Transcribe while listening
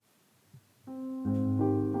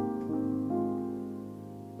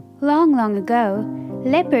Long, long ago,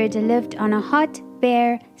 Leopard lived on a hot,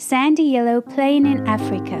 bare, sandy yellow plain in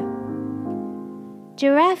Africa.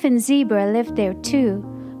 Giraffe and Zebra lived there too,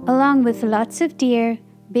 along with lots of deer,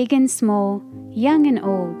 big and small, young and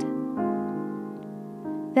old.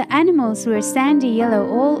 The animals were sandy yellow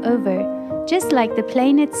all over, just like the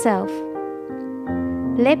plain itself.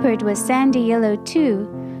 Leopard was sandy yellow too,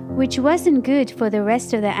 which wasn't good for the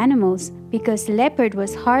rest of the animals because Leopard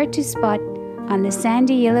was hard to spot on the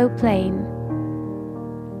sandy yellow plain.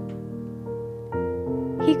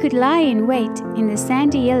 He could lie in wait in the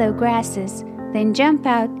sandy yellow grasses, then jump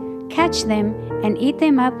out, catch them, and eat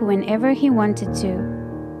them up whenever he wanted to.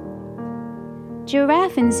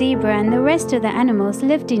 Giraffe and Zebra and the rest of the animals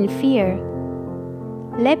lived in fear.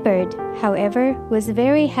 Leopard, however, was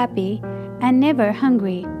very happy and never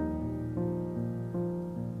hungry.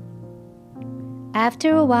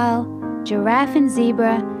 After a while, Giraffe and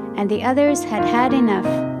Zebra and the others had had enough.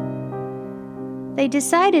 They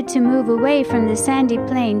decided to move away from the sandy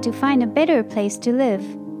plain to find a better place to live.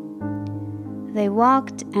 They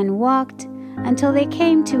walked and walked until they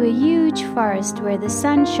came to a huge forest where the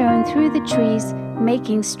sun shone through the trees,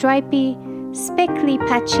 making stripy, speckly,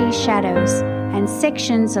 patchy shadows and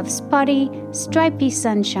sections of spotty, stripy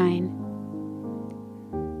sunshine.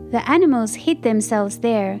 The animals hid themselves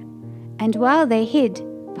there, and while they hid,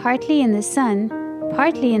 partly in the sun,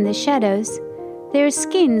 partly in the shadows, their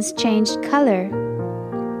skins changed color.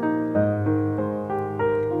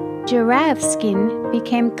 Giraffe's skin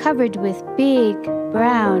became covered with big,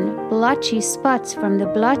 brown, blotchy spots from the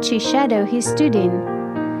blotchy shadow he stood in,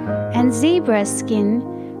 and Zebra's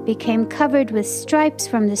skin became covered with stripes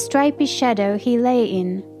from the stripy shadow he lay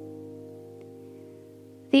in.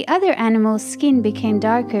 The other animals' skin became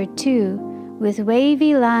darker too, with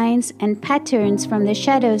wavy lines and patterns from the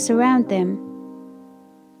shadows around them.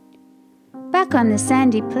 Back on the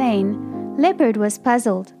sandy plain, Leopard was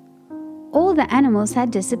puzzled. All the animals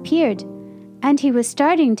had disappeared, and he was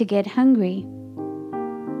starting to get hungry.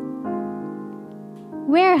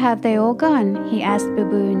 "Where have they all gone?" he asked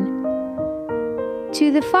Baboon.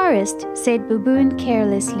 "To the forest," said Baboon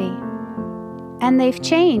carelessly. "And they've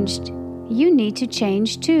changed. You need to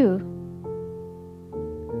change too."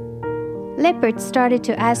 Leopard started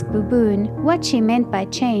to ask Baboon what she meant by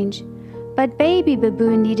change, but baby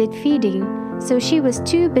Baboon needed feeding, so she was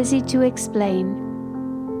too busy to explain.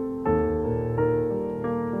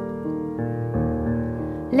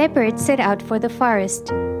 Leopard set out for the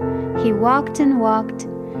forest. He walked and walked,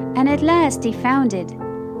 and at last he found it,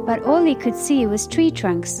 but all he could see was tree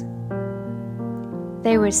trunks.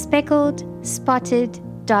 They were speckled, spotted,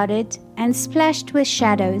 dotted, and splashed with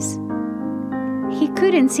shadows. He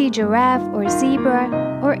couldn't see Giraffe or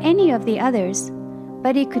Zebra or any of the others,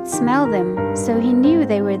 but he could smell them, so he knew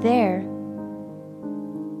they were there.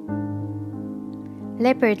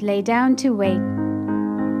 Leopard lay down to wait.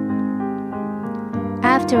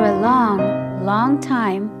 After a long, long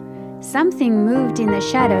time, something moved in the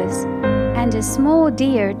shadows, and a small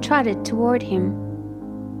deer trotted toward him.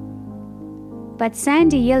 But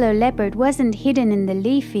sandy yellow Leopard wasn't hidden in the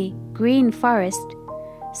leafy, green forest,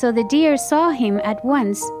 so the deer saw him at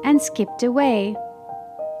once and skipped away.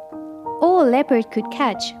 All Leopard could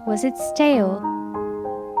catch was its tail.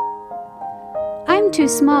 "I'm too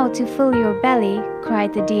small to fill your belly,"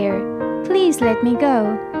 cried the deer. "Please let me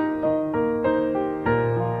go."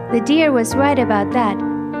 The deer was right about that.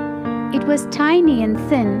 It was tiny and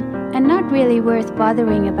thin and not really worth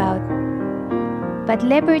bothering about. But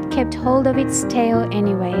Leopard kept hold of its tail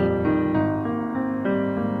anyway.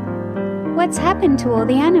 "What's happened to all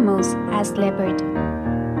the animals?" asked Leopard.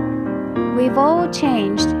 "We've all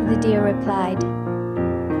changed," the deer replied.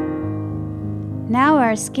 "Now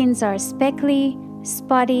our skins are speckly,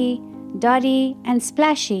 spotty, dotty, and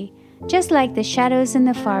splashy, just like the shadows in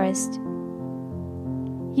the forest.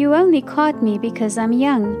 You only caught me because I'm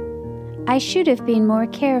young. I should have been more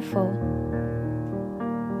careful."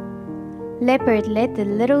 Leopard let the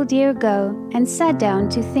little deer go and sat down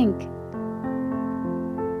to think.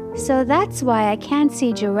 "So that's why I can't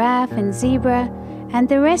see Giraffe and Zebra and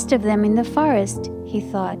the rest of them in the forest," he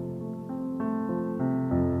thought.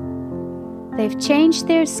 "They've changed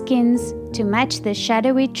their skins to match the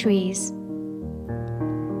shadowy trees.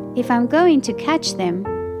 If I'm going to catch them,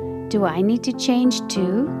 do I need to change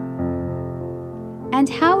too? And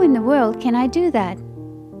how in the world can I do that?"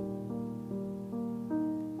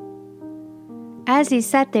 As he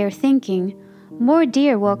sat there thinking, more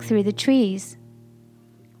deer walked through the trees.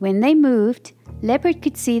 When they moved, Leopard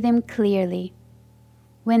could see them clearly.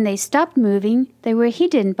 When they stopped moving, they were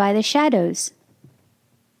hidden by the shadows.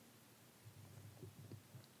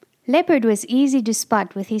 Leopard was easy to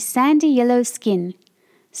spot with his sandy yellow skin,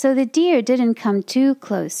 so the deer didn't come too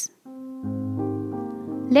close.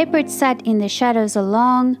 Leopard sat in the shadows a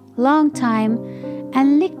long, long time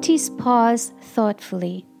and licked his paws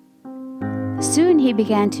thoughtfully. Soon he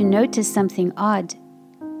began to notice something odd.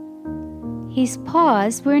 His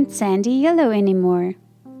paws weren't sandy yellow anymore.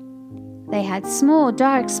 They had small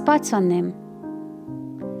dark spots on them.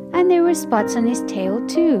 And there were spots on his tail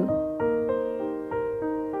too.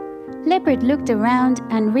 Leopard looked around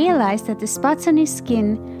and realized that the spots on his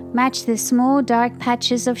skin matched the small dark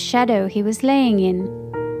patches of shadow he was laying in.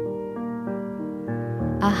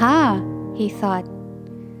 Aha, he thought.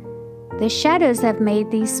 The shadows have made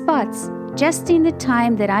these spots just in the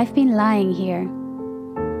time that I've been lying here.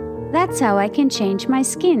 That's how I can change my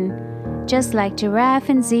skin, just like Giraffe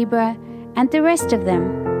and Zebra and the rest of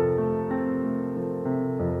them.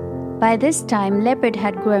 By this time, Leopard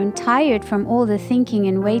had grown tired from all the thinking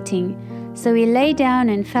and waiting, so he lay down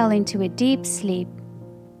and fell into a deep sleep.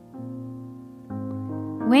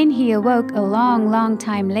 When he awoke a long, long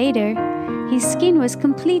time later, his skin was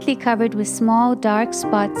completely covered with small dark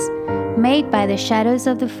spots made by the shadows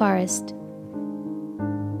of the forest.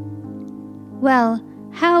 Well,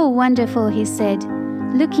 how wonderful, he said,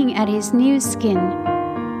 looking at his new skin.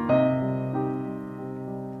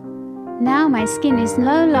 Now my skin is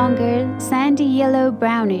no longer sandy yellow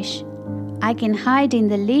brownish. I can hide in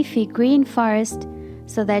the leafy green forest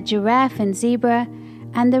so that Giraffe and Zebra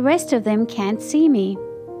and the rest of them can't see me.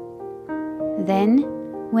 Then,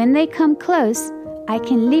 when they come close, I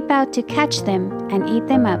can leap out to catch them and eat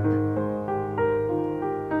them up.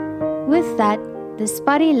 With that, the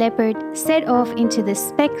spotty leopard set off into the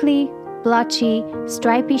speckly, blotchy,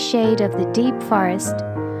 stripy shade of the deep forest,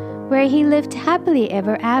 where he lived happily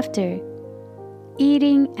ever after,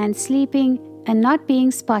 eating and sleeping and not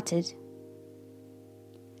being spotted.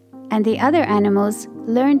 And the other animals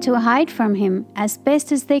learned to hide from him as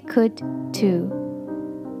best as they could, too.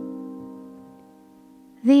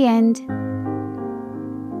 The end.